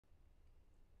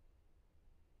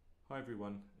Hi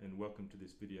everyone, and welcome to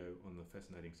this video on the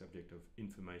fascinating subject of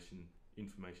information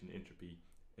entropy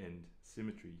and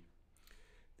symmetry.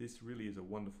 This really is a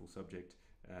wonderful subject,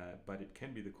 but it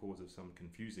can be the cause of some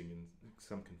confusion,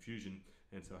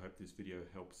 and so I hope this video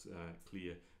helps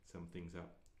clear some things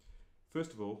up.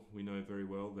 First of all, we know very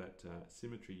well that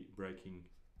symmetry breaking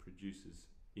produces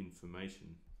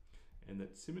information, and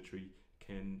that symmetry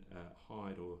can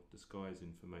hide or disguise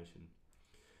information.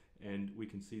 And we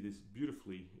can see this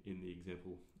beautifully in the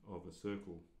example of a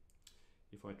circle.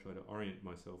 If I try to orient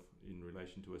myself in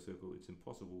relation to a circle, it's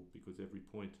impossible because every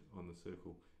point on the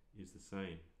circle is the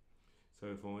same. So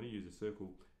if I want to use a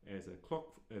circle as a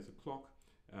clock,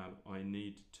 I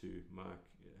need to mark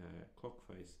clock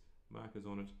face markers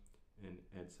on it and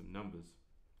add some numbers.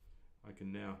 I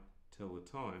can now tell the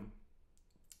time,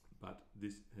 but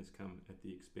this has come at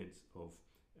the expense of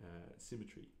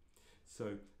symmetry.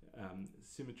 So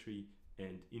symmetry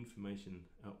and information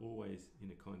are always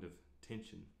in a kind of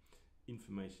tension.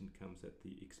 Information comes at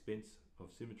the expense of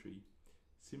symmetry.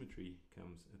 Symmetry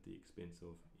comes at the expense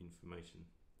of information.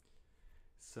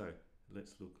 So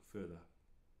let's look further.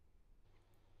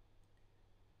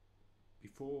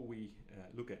 Before we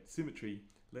look at symmetry,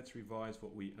 let's revise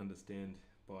what we understand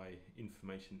by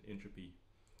information entropy.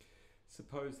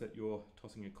 Suppose that you're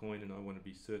tossing a coin and I want to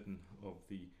be certain of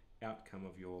the outcome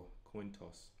of your coin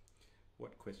toss.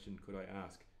 What question could I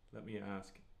ask? Let me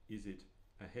ask, is it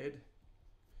a head?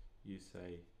 You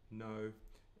say no,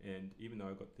 and even though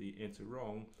I got the answer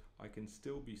wrong, I can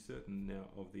still be certain now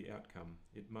of the outcome.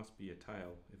 It must be a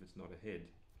tail if it's not a head.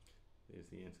 There's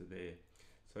the answer there.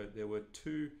 So there were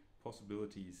two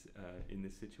possibilities in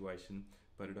this situation,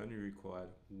 but it only required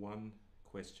one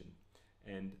question.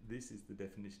 And this is the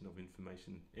definition of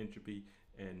information entropy,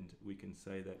 and we can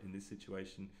say that in this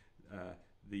situation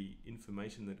the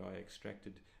information that I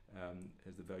extracted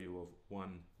has the value of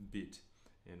 1 bit.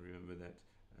 And remember that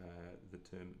the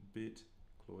term bit,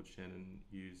 Claude Shannon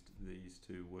used these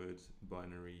two words,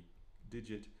 binary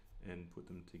digit, and put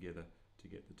them together to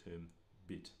get the term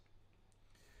bit.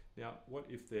 Now, what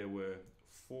if there were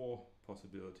 4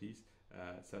 possibilities,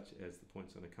 such as the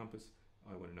points on a compass?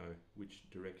 I want to know which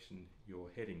direction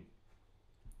you're heading.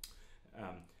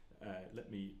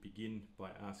 Let me begin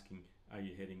by asking, are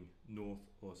you heading north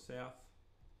or south?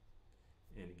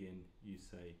 And again, you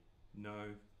say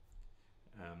no.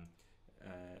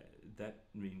 That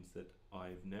means that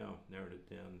I've now narrowed it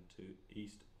down to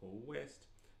east or west,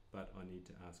 but I need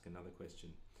to ask another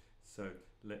question. So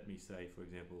let me say, for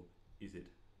example, is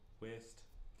it west?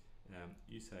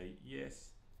 You say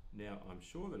yes. Now I'm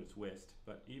sure that it's west,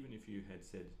 but even if you had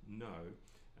said no,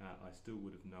 I still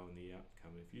would have known the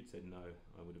outcome. If you'd said no,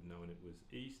 I would have known it was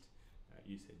east.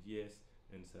 You said yes,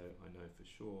 and so I know for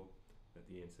sure that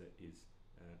the answer is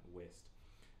west.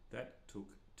 That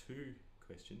took 2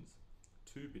 questions,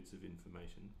 2 bits of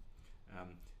information,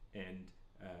 and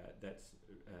that's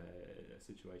a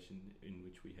situation in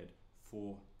which we had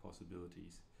 4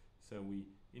 possibilities. So we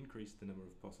increased the number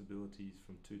of possibilities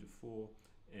from 2 to 4,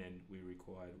 and we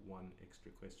required 1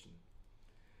 extra question.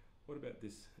 What about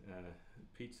this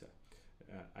pizza?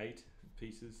 8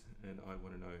 pieces, and I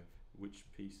want to know which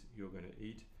piece you're going to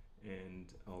eat, and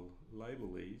I'll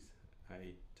label these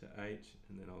A to H,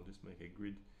 and then I'll just make a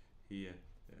grid here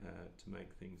to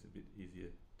make things a bit easier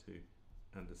to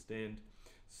understand.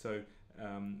 So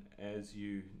as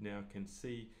you now can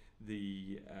see,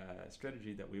 the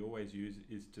strategy that we always use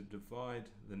is to divide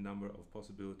the number of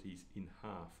possibilities in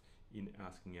half in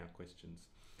asking our questions.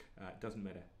 It doesn't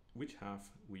matter which half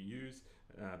we use,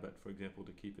 but for example,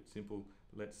 to keep it simple,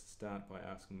 let's start by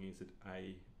asking, is it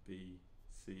A, B,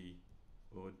 C,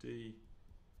 or D?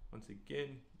 Once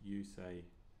again, you say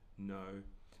no.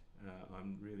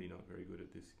 I'm really not very good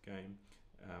at this game,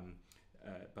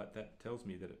 but that tells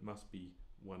me that it must be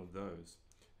one of those.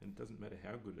 And it doesn't matter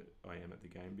how good I am at the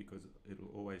game because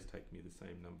it'll always take me the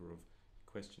same number of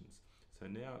questions. So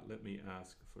now let me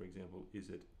ask, for example, is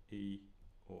it E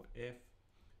or F?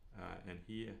 And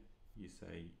here you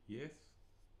say yes,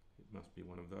 it must be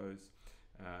one of those.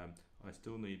 I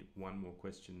still need one more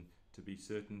question to be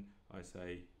certain. I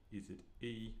say, is it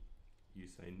E? You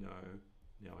say no.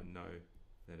 Now I know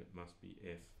that it must be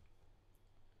F.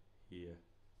 Here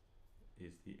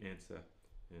is the answer,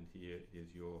 and here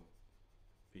is your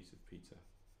piece of pizza.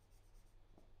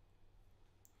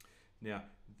 Now,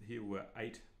 here were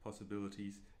 8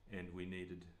 possibilities, and we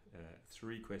needed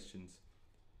 3 questions,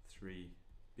 3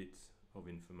 bits of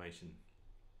information.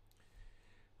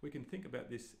 We can think about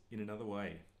this in another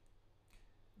way.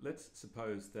 Let's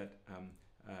suppose that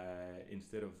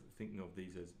instead of thinking of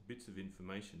these as bits of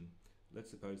information, let's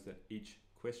suppose that each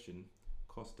question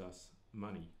cost us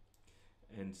money.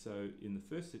 And so in the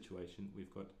first situation,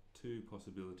 we've got two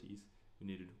possibilities. We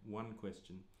needed one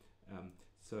question.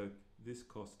 So this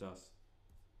cost us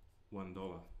 $1.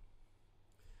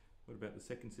 What about the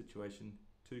second situation?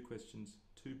 Two questions,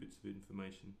 2 bits of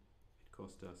information. It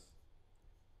cost us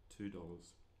 $2.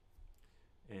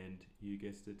 And you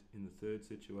guessed it, in the third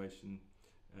situation,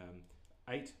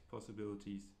 8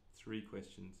 possibilities, 3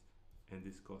 questions, and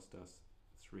this cost us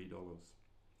 $3.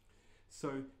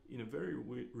 So in a very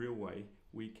real way,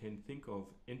 we can think of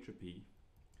entropy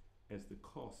as the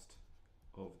cost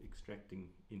of extracting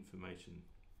information.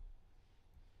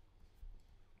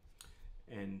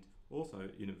 And also,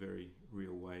 in a very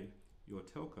real way, your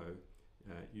telco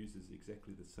uses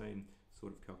exactly the same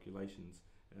sort of calculations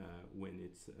when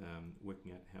it's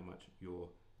working out how much your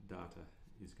data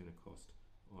is going to cost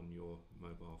on your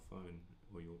mobile phone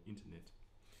or your internet.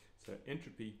 So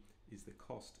entropy is the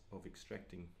cost of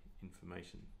extracting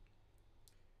information.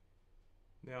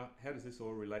 Now, how does this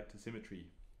all relate to symmetry?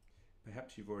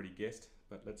 Perhaps you've already guessed,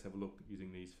 but let's have a look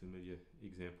using these familiar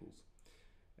examples.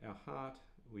 Our heart,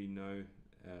 we know,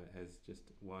 has just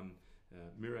one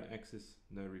mirror axis,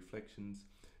 no reflections,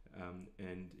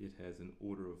 and it has an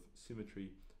order of symmetry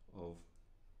of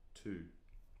 2.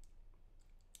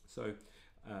 So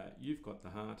you've got the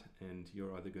heart and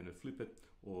you're either going to flip it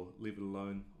or leave it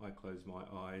alone. I close my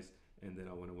eyes and then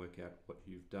I want to work out what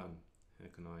you've done. How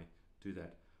can I do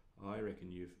that? I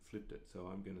reckon you've flipped it, so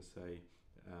I'm going to say,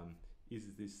 is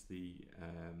this the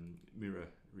mirror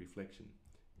reflection?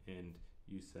 And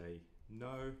you say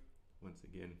no. Once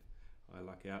again, I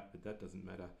luck out, but that doesn't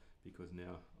matter because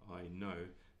now I know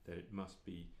that it must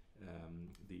be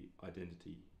the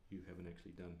identity. You haven't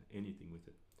actually done anything with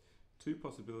it. 2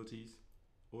 possibilities,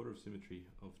 order of symmetry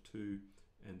of 2,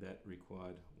 and that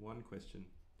required 1 question,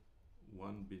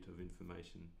 1 bit of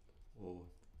information, or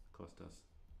cost us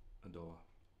 $1.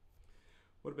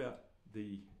 What about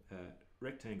the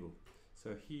rectangle?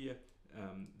 So here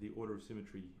the order of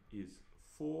symmetry is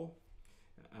 4,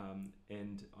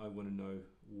 and I want to know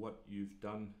what you've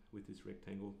done with this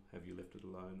rectangle. Have you left it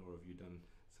alone, or have you done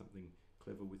something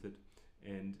clever with it?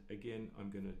 And again,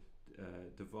 I'm going to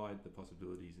divide the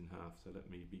possibilities in half. So let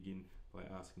me begin by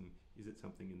asking, is it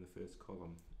something in the first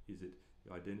column? Is it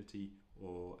the identity,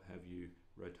 or have you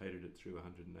rotated it through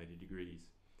 180 degrees?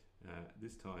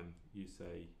 This time you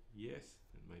say yes,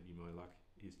 and maybe my luck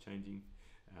is changing,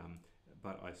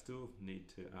 but I still need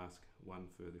to ask one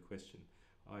further question.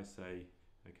 I say,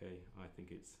 okay, I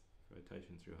think it's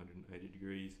rotation through 180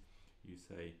 degrees. You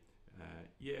say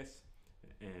yes,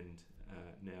 and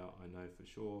now I know for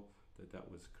sure that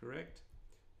that was correct,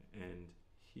 and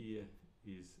here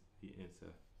is the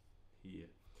answer here.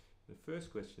 The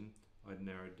first question, I'd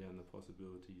narrowed down the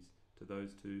possibilities to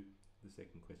those 2. The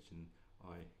second question,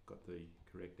 I got the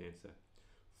correct answer.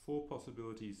 4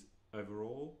 possibilities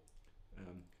overall,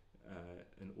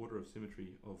 an order of symmetry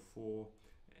of 4,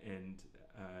 and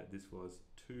this was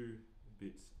 2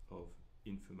 bits of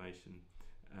information,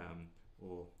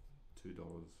 or $2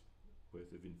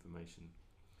 worth of information.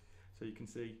 So you can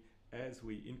see, as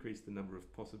we increase the number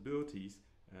of possibilities,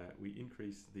 we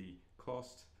increase the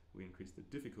cost, we increase the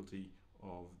difficulty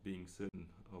of being certain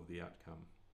of the outcome.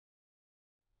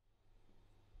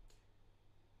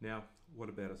 Now, what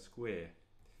about a square?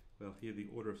 Well, here the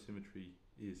order of symmetry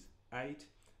is 8,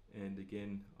 and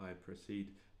again I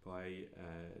proceed by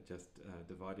just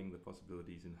dividing the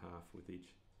possibilities in half with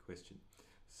each question.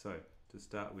 So to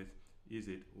start with, is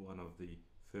it one of the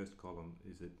first column?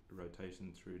 Is it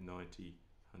rotation through 90,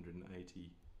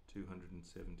 180,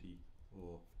 270,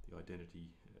 or the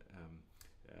identity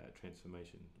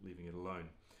transformation, leaving it alone?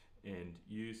 And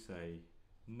you say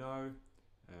no.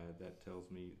 That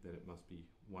tells me that it must be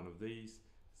one of these.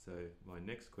 So my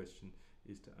next question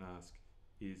is to ask,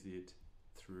 is it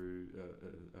through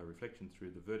a reflection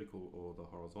through the vertical or the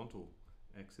horizontal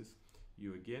axis?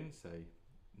 You again say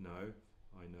no.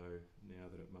 I know now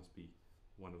that it must be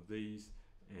one of these,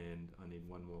 and I need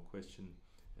one more question.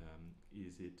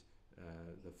 Is it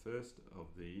the first of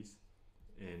these?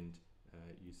 And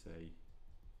you say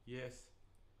yes.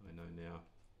 I know now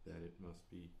that it must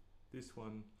be this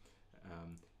one,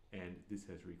 and this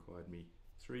has required me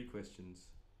 3 questions,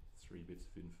 3 bits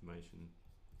of information,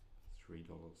 $3.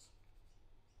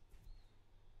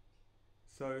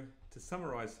 So to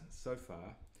summarize so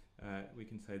far, we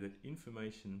can say that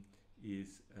information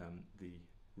is the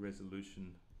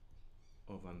resolution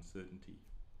of uncertainty,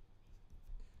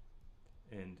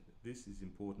 and this is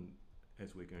important,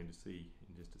 as we're going to see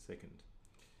in just a second.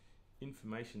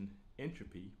 Information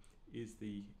entropy is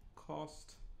the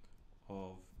cost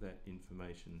of that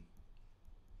information,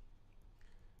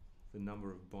 the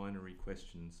number of binary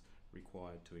questions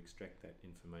required to extract that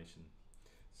information.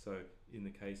 So in the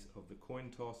case of the coin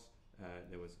toss,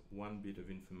 there was 1 bit of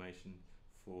information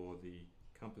for the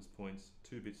compass points,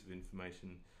 2 bits of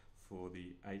information for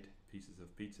the 8 pieces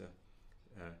of pizza,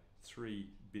 3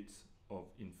 bits of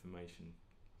information.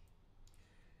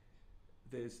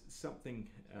 There's something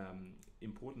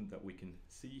important that we can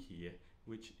see here,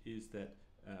 which is that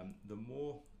the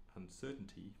more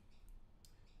uncertainty,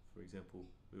 for example,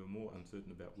 we were more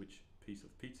uncertain about which piece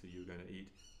of pizza you were going to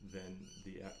eat than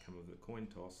the outcome of the coin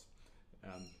toss,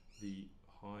 the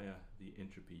higher the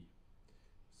entropy.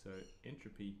 So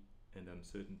entropy and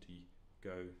uncertainty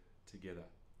go together.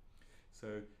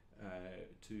 So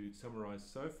to summarize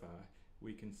so far,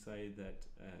 we can say that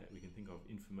we can think of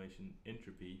information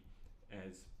entropy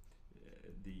as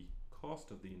the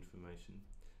cost of the information,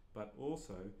 but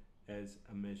also as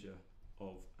a measure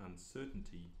of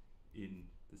uncertainty in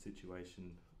the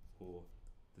situation or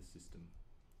the system.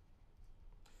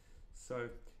 So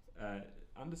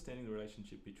understanding the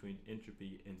relationship between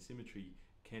entropy and symmetry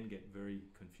can get very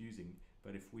confusing,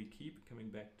 but if we keep coming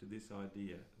back to this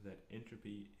idea that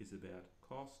entropy is about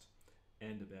cost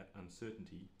and about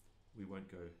uncertainty, we won't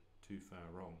go too far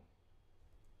wrong.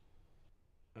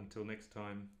 Until next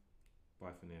time,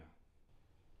 bye for now.